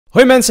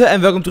Hoi mensen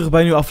en welkom terug bij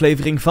een nieuwe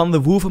aflevering van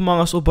de Wolf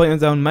Among Us op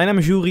BanjoTown. Mijn naam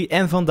is Joery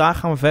en vandaag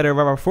gaan we verder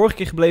waar we vorige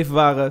keer gebleven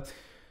waren.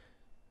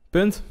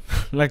 Punt.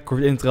 Lekker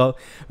kort intro.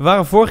 We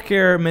waren vorige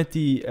keer met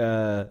die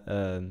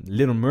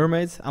Little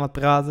Mermaid aan het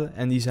praten.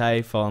 En die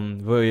zei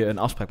van, wil je een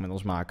afspraak met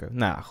ons maken?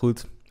 Nou ja,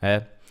 goed. Hè?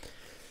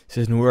 Ze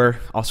is een hoer,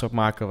 afspraak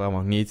maken, waarom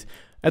ook niet.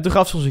 En toen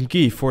gaf ze ons een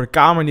key voor de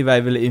kamer die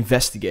wij willen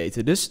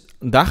investigaten. Dus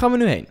daar gaan we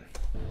nu heen.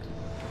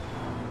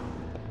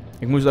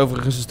 Ik moest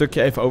overigens een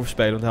stukje even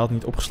overspelen, want hij had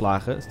niet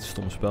opgeslagen. Het is een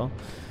stomme spel.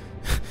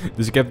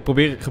 Dus ik heb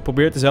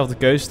geprobeerd dezelfde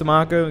keuze te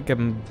maken. Ik heb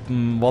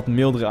een wat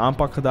mildere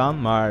aanpak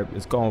gedaan, maar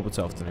het kwam op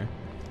hetzelfde neer.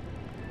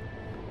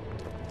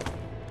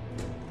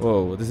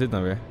 Wow, wat is dit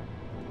nou weer?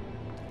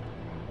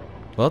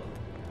 Wat?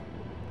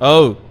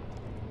 Oh!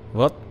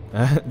 Wat?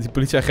 Die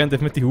politieagent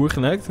heeft met die hoer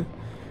geneukt?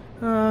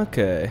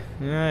 Oké,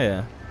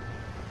 ja.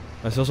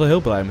 Maar ze was wel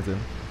heel blij met hem.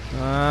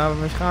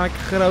 Waarschijnlijk een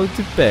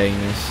grote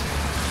penis.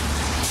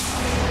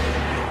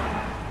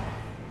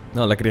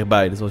 Nou, lekker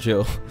dichtbij, dat was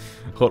chill.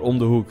 Gewoon om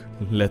de hoek,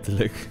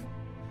 letterlijk.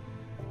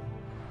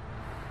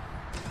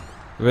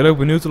 Ik ben ook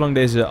benieuwd hoe lang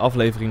deze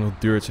aflevering nog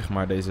duurt, zeg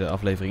maar, deze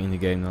aflevering in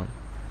de game dan.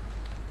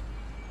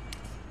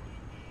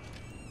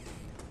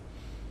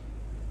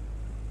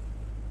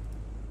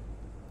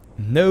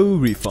 No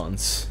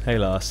refunds,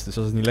 helaas. Dus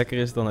als het niet lekker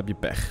is, dan heb je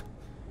pech.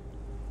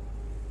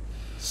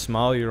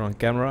 Smile, you're on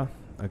camera.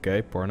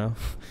 Oké, porno.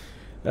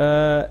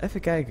 Even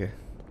kijken.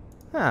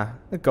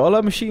 Een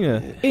cola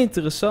machine.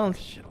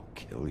 Interessant.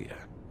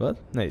 Wat?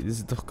 Nee, dit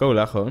is toch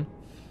cola gewoon?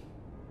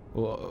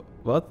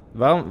 Wat?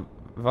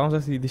 Waarom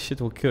zegt hij this shit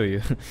will kill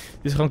you? Dit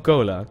is gewoon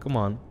cola,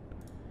 come on.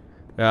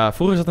 Ja,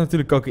 vroeger zat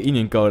natuurlijk cocaïne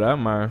in cola,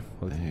 maar...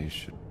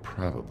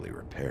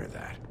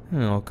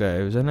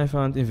 Oké, we zijn even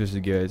aan het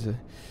investigaten.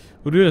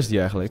 Hoe duur is die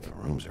eigenlijk?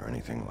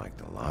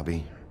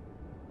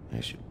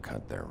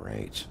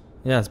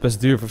 Ja, het is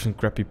best duur voor zo'n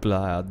crappy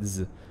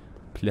plaat.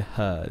 Ik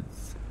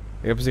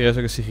heb serieus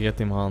ook een sigaret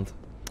in mijn hand.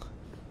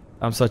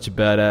 I'm such a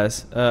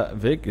badass.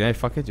 Vic? Nee,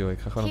 fuck it joh, ik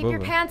ga gewoon naar boven.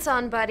 Keep your pants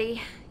on, buddy.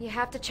 You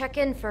have to check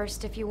in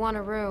first if you want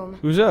a room.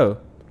 Hoezo?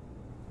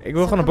 Ik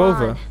wil gewoon naar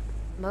boven.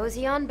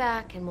 Mosey on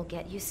back and we'll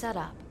get you set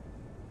up.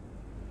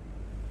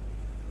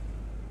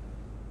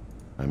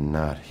 I'm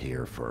not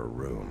here for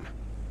a room.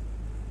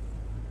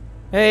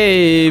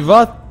 Hey,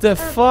 what the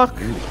fuck?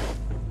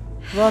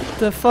 What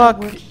the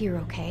fuck? I work here,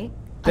 okay?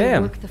 Damn. I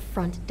work the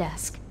front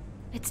desk.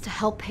 It's to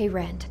help pay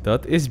rent.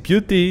 Dat is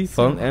Beauty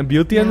van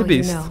Beauty and the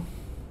Beast.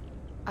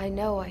 I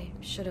know I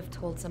should have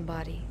told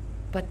somebody,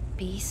 but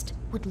Beast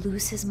would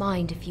lose his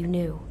mind if you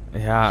knew.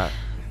 Ja,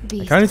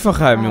 ik hou niet van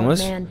geheim,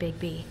 jongens. Man, Big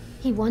B.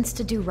 He wants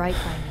to do right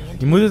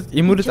by me.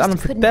 Je moet het aan hem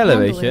vertellen,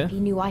 weet je.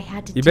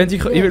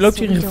 Je loopt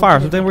hier in gevaar,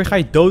 zometeen ga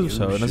je dood of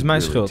zo. Dat is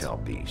mijn schuld. Dan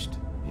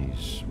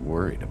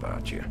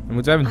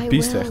moeten wij met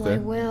Beast vechten. I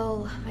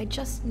will. I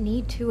just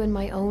need to in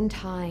my own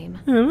time.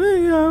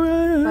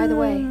 By the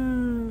way,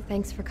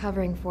 thanks for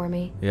covering for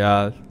me.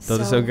 Ja, dat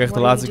is ook echt de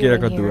laatste keer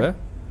dat ik dat doe, hè.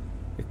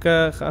 Ik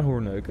ga een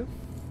hoer neuken.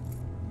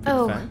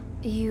 Oh,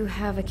 you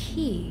have a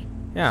key.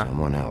 Ja.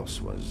 Someone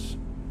else was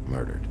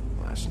murdered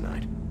last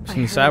night.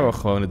 Misschien is zij wel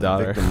gewoon de The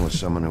dader. victim was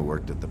someone who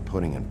worked at the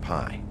Pudding and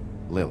Pie,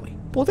 Lily.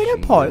 Pudding and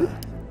Pie?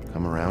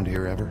 Come around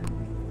here ever?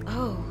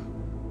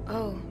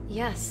 Oh,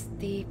 yes,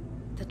 the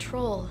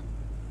troll.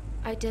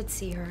 I did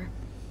see her.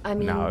 I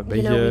mean, Nou,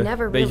 you know, we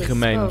never beetje really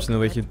gemeen om spoke, ze een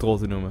beetje een troll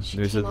te noemen. she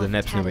Nu is came het de off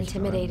nep tad snoebertje.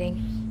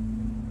 intimidating.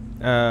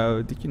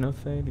 Did you know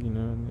Faye? Did you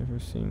know never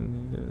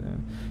seen?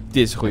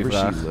 Dit is een goede Ever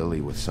vraag. see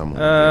Lily with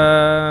someone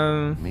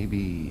again?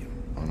 Maybe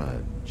on a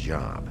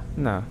job.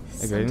 Nou,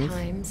 ik weet niet.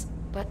 Sometimes,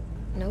 but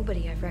nobody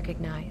I've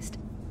recognized.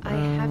 I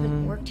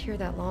haven't worked here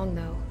that long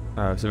though.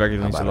 Oh, ze werkt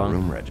hier How niet zo about a lang.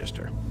 room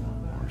register?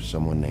 Or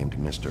someone named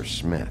Mr.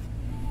 Smith?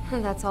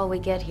 That's all we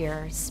get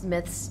here,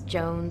 Smiths,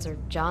 Jones, or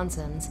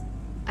Johnsons.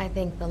 I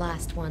think the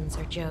last ones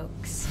are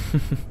jokes.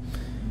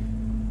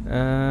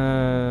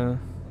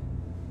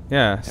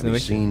 Ja, Have you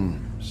seen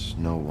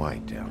Snow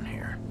White down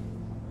here?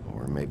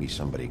 Or maybe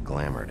somebody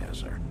glamored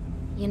as her?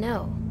 You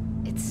know,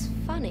 it's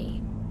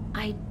funny.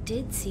 I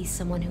did see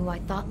someone who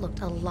I thought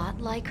looked a lot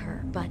like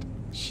her, but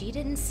she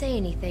didn't say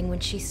anything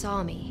when she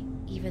saw me,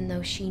 even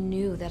though she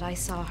knew that I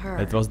saw her.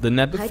 Het was de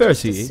neppe I just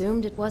versie.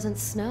 assumed it wasn't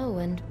snow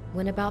and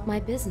went about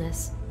my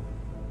business.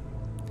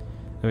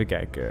 Even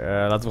kijken,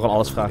 laten we gewoon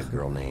alles A vragen.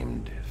 girl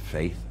named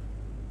Faith?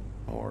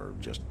 Or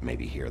just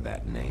maybe hear that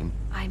name?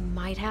 I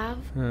might have.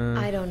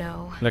 I don't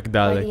know. Lekker By the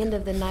duidelijk. end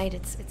of the night,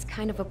 it's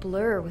kind of a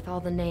blur with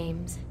all the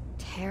names.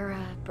 Tara,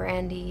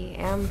 Brandy,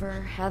 Amber,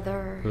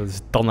 Heather. Dat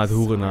is tanduit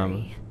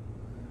hoerennamen.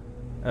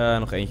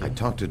 Nog eentje. I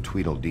talked to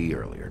Tweedledee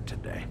earlier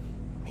today.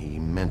 He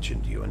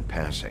mentioned you in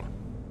passing.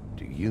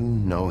 Do you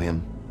know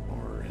him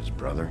or his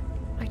brother?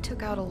 I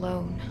took out a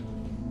loan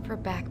for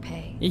back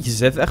pay. Jeetje,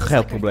 ze heeft echt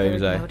geldproblemen,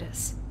 zei. Het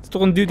is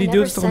toch een dude, die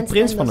dude is toch een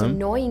prins van hem?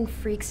 Annoying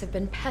freaks have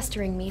been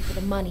pestering me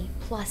for the money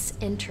plus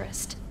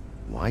interest.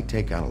 Why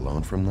take out a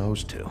loan from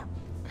those two?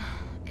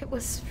 It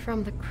was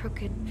from the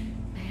crooked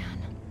man.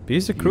 Wie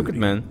is de crooked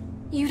man?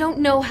 You don't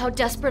know how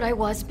desperate I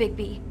was,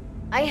 Bigby.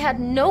 I had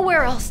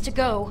nowhere else to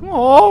go.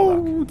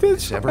 Oh, dit If is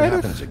this ever erg.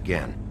 happens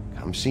again,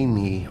 Come see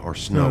me or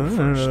Snow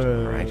first,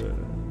 alright?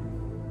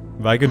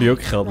 Wij kunnen nu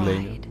ook geld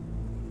lenen.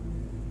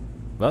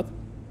 Wat?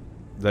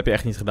 Dat heb je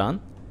echt niet gedaan?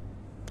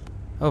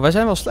 Oh, wij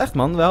zijn wel slecht,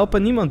 man. We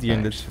helpen niemand hier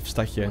in dit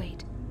stadje.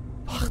 Wait.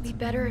 It'll be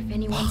better if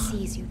anyone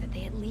sees you that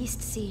they at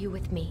least see you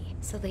with me,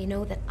 so they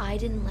know that I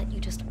didn't let you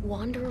just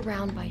wander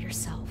around by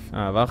yourself.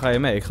 Ah, waar ga je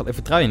mee? Ik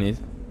vertrouw je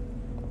niet.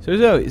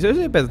 Sowieso,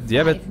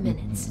 jij bent een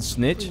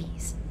snitch.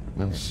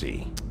 We'll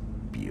see,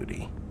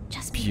 beauty.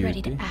 Just be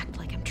ready to act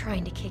like I'm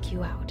trying to kick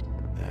you out.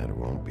 That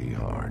won't be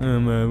hard.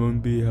 It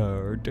won't be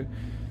hard.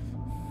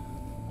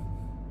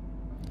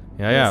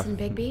 Ja. Listen,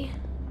 Bigby.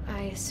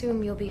 I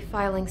assume you'll be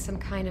filing some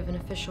kind of an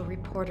official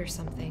report or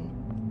something.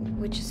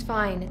 Which is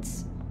fine,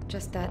 it's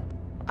just that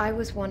I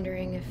was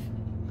wondering if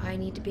I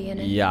need to be in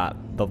it. Ja,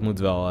 dat moet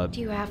wel. Do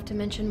you have to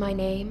mention my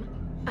name?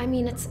 I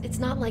mean, it's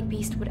not like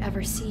Beast would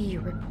ever see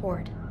your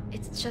report.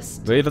 It's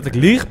just... Wil je dat ik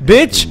lieg,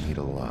 bitch? You need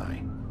to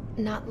lie.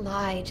 Not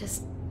lie,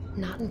 just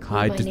not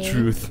include Hide my the name.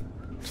 truth.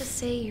 Just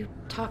say you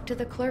talk to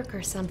the clerk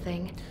or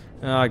something.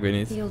 Ja, ik weet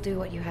niet. You'll do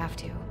what you have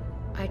to.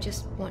 I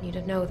just want you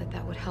to know that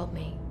that would help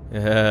me.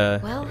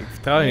 Well, ik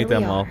vertrouw je niet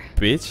helemaal,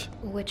 bitch.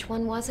 Which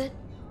one was it?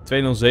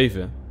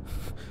 207.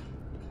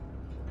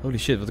 Holy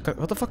shit,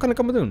 wat de fuck kan ik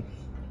allemaal doen?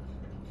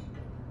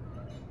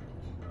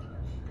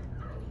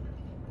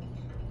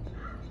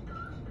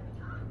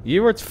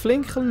 Hier wordt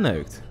flink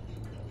geneukt.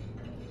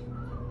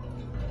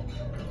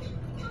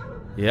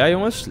 Ja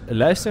jongens,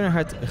 luister naar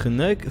het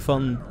geneuk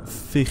van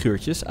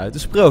figuurtjes uit een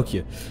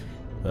sprookje.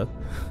 Wat?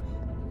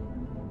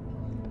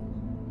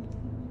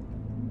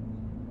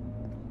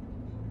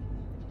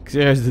 Ik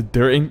serieus de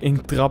deur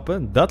in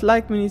trappen? Dat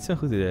lijkt me niet zo'n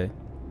goed idee.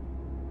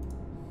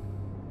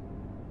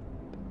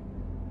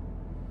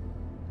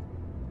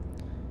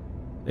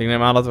 Ik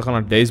neem aan dat we gewoon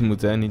naar deze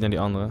moeten en niet naar die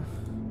andere.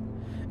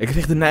 Ik heb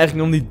echt de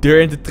neiging om die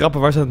deur in te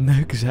trappen waar ze aan het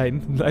neuken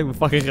zijn. Dat lijkt me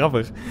fucking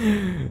grappig.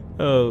 Oh,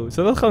 zullen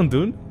we dat gewoon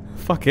doen?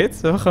 Fuck it.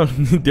 Zullen we gewoon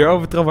die deur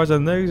overtrappen waar ze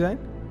aan het neuken zijn?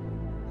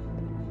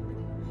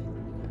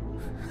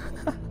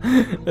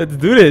 Let's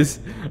do this.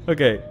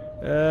 Oké.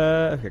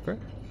 Even kijken hoor.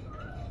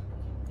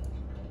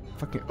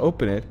 Fucking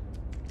open it.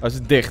 Oh, is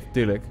het dicht,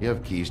 tuurlijk. You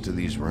have keys to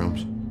these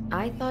rooms?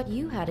 I thought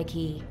you had a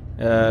key.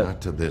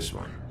 Not to this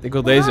one. Ik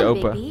wil deze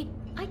open. Baby.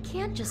 I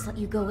can't just let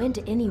you go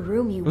into any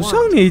room you want.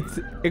 Hoezo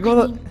niet? Ik wil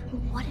dat... I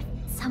mean, what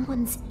if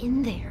someone's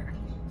in there?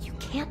 You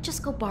can't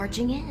just go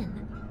barging in.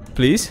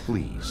 Please?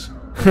 Please.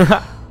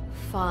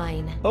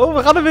 Fine. Oh,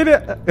 we gaan er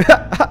binnen.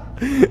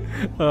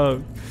 Oh,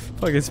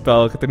 fuck dit spel.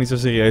 Ik ga het er niet zo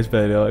serieus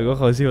spelen. Ik wil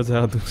gewoon zien wat ze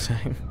aan het doen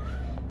zijn.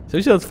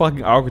 Sowieso dat het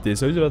fucking awkward is.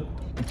 Sowieso dat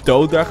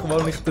dood daar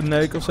gewoon ligt te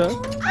neuken of zo.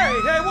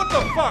 Hey, what the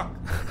fuck?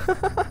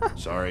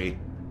 Sorry.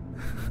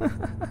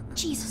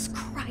 Jesus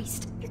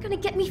Christ. You're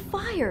gonna get me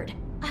fired.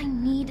 I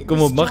need Kom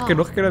this op, mag ik er job.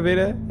 nog een keer naar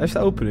binnen? Hij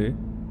staat open nu.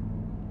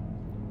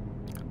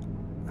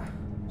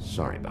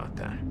 Sorry about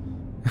that.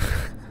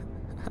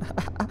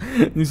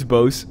 Nu is hij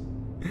boos.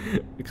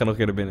 Ik ga nog een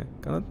keer naar binnen.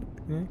 Kan dat?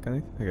 Nee, kan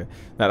niet? Oké.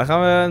 Nou,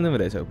 dan doen we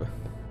deze open.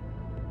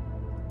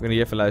 Ik wil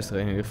hier even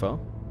luisteren in ieder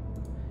geval.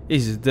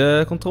 Jezus,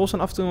 de controls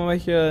zijn af en toe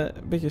een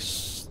beetje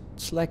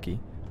slacky.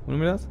 Hoe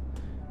noem je dat?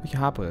 Een beetje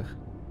haperig.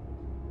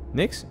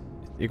 Niks?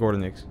 Ik hoorde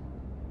niks.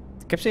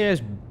 Ik heb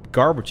serieus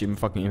garbage in mijn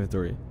fucking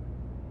inventory.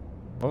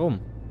 Waarom?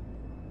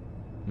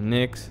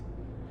 Niks.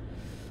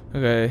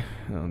 Oké,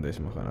 nou,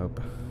 deze mag gewoon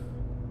open.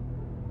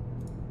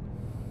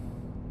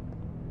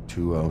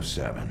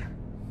 207.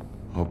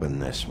 Open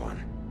this one.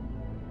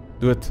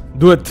 Doe het,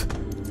 doe het!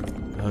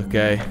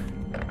 Oké.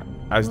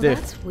 Hij is Well,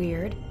 dicht. that's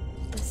weird.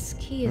 This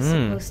key is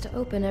supposed to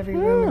open every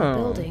room in the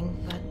building,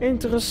 but...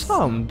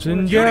 Interessant.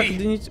 Een deur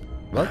die niet...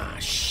 Wat? Ah,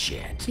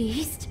 shit.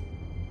 Beast?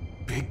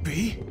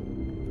 Bigby?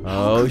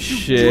 Oh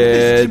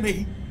shit.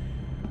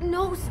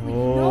 No, sweetie,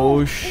 no. Oh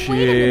Wait a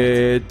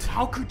minute. shit.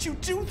 How could you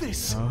do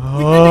this?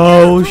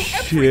 Oh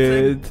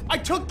shit. I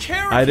took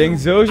care of Hij denkt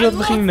sowieso dat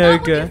we gingen That's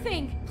not what neuken. you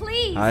think,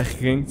 please. Hij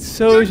denkt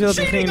sowieso dat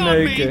we gingen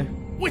neuken.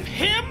 With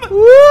him?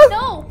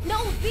 Woe! No,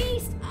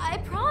 Beast. I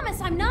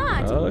promise I'm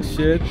not. Oh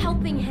shit. I'm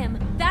helping him.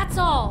 That's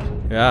all.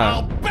 Ja.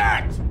 I'll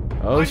bet!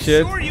 Oh I'm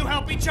shit. sure you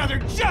help each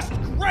other just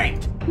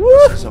great!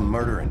 This is a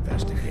murder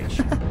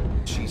investigation.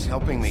 She's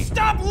helping me.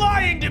 Stop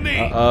lying to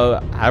me! Uh-oh,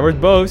 hij wordt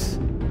boos.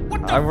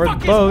 What Hij the wordt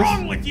fuck is boos.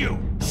 wrong with you?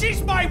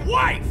 She's my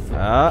wife!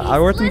 Hij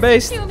wordt een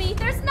beest. Listen to me.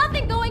 There's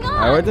nothing going on.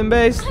 Hij wordt een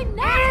beest. I'm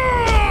not.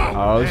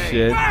 Oh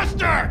shit.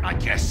 Bastard!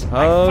 I guess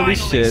Holy I finally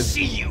shit.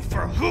 see you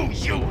for who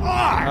you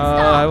are!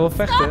 Oh, hij wil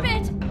Stop vechten.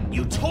 it.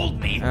 You told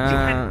me you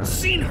hadn't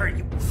seen her,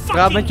 you fucking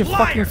Praat met je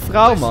fucking liar!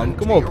 vrouw, man.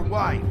 Kom op. Your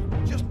wife.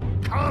 Just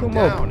calm Kom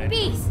op. down and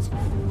Beast.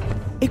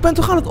 Ik ben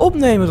toch aan het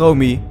opnemen,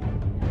 Romy?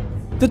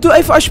 Doe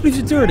even alsjeblieft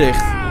de deur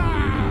dicht.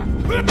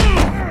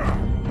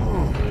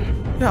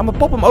 Ja, mijn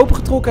pap hem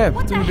opengetrokken heb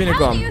What the toen hij hell do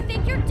binnenkwam. you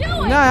think you're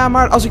doing? Nou ja,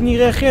 maar als ik niet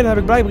reageer, dan heb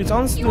ik blijkbaar iets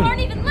anders te You doen.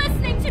 aren't even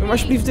listening to Kun je me. hem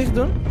alsjeblieft dicht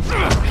doen?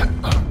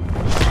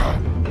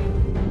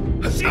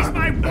 She's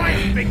my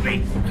wife, Bigby!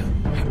 I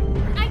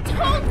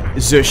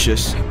told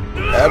Zusjes.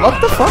 What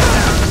the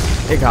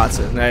fuck? Ik haat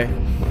ze, nee.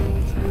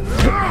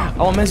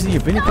 Allemaal mensen die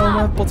hier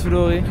binnenkomen,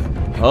 potverdorie.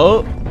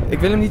 Oh, ik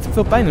wil hem niet te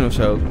veel pijn doen of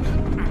zo.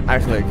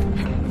 Eigenlijk.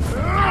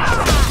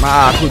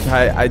 Maar goed,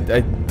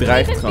 hij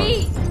dreigt gewoon.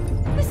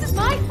 This is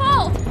my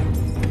fault.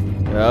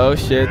 Oh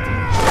shit.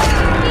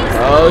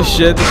 Oh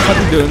shit, wat gaat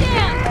hij doen?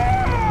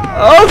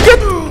 Oh kut!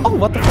 Oh,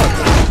 what the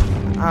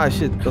fuck? Ah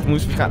shit, dat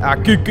moest gaan. Ah,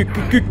 Oké,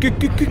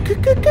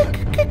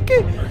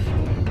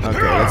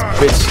 let's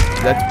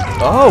bitch.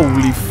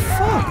 Holy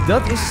fuck,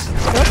 dat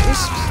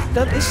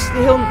is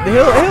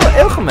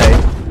heel gemeen.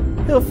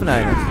 Heel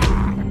venijnig.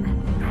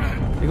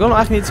 Ik wil hem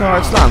eigenlijk niet zo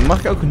hard slaan. Mag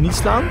ik ook niet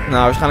slaan?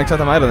 Nou, waarschijnlijk staat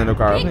hij mij dan in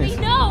elkaar, of niet?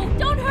 No,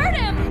 don't hurt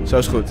him. Zo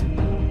is goed.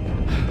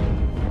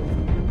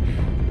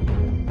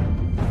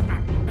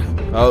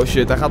 Oh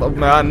shit, hij gaat op.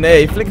 Nou,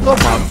 nee, flikker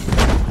op, man.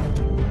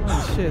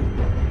 Oh shit.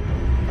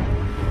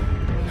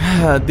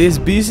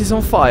 This beast is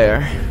on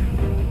fire.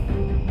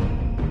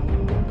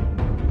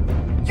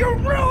 You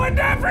ruined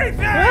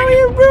everything! Oh,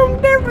 you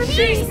ruined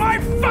everything! She's my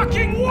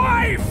fucking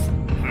wife!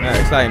 Nee,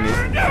 ik sla je niet.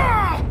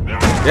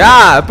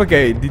 Ja,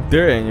 hoppakee, die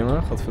deur in,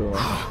 jongen. Godverdomme.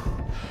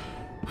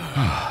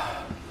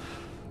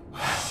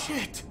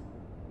 Shit!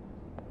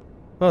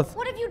 Wat?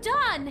 What have you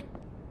done?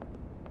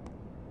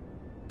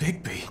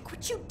 Bigby. Look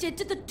what you did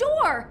to the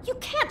door. You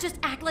can't just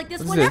act like this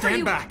Wat is whenever Stand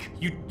you... back.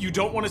 You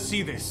don't want to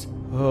see this.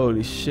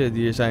 Holy shit,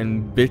 hier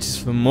zijn bitches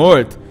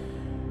vermoord.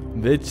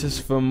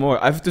 Bitches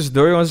vermoord. Even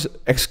tussendoor, jongens.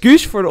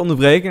 Excuus voor de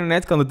onderbreking.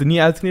 Net kan het er niet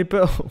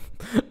uitknippen.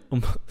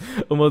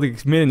 Omdat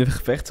ik midden in het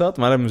gevecht zat.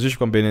 Maar dan mijn zusje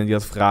kwam binnen en die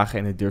had vragen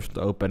en de deur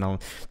stond open. En dan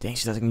denk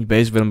je dat ik niet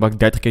bezig ben omdat ik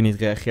 30 keer niet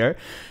reageer.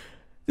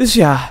 Dus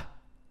ja,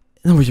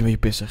 dan word je een beetje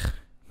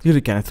pissig.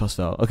 Jullie kennen het vast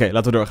wel. Oké,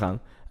 laten we doorgaan.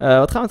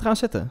 Wat gaan we trouwens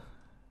zetten?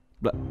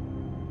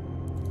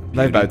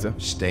 Blijf buiten.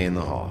 Stay in the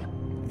hall.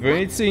 Wil je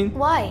niet zien?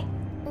 Why? Dit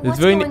What's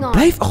wil je going niet. on?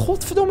 Blijf,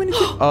 godverdomme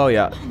niet. Oh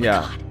ja,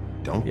 ja.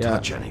 Don't Yeah.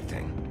 touch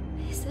anything.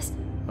 Is this...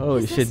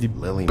 Holy shit, die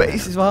Lily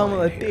beest is wel helemaal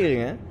Manor uit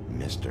tering, hè?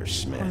 Mr.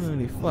 Smith.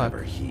 Holy fuck.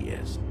 Whoever he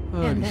is.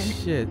 Holy And then-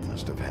 shit.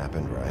 Must have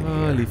happened right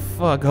Holy here.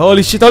 fuck,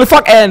 holy shit, holy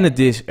fuck. En het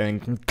is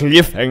een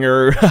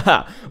cliffhanger.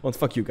 Haha. Want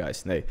fuck you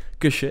guys. Nee,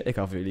 kusje, ik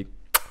hou van jullie.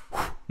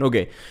 No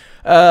gay.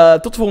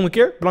 Tot de volgende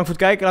keer. Bedankt voor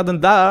het kijken.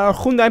 Laat een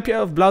groen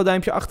duimpje of blauw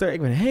duimpje achter.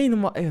 Ik ben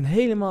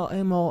helemaal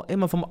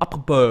van me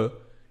apropos.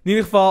 In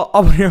ieder geval,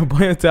 abonneer op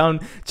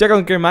BanjoTown. Check ook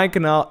een keer mijn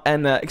kanaal.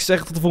 En ik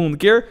zeg tot de volgende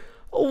keer.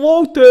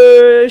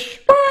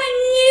 Wouters!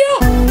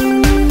 Banjo!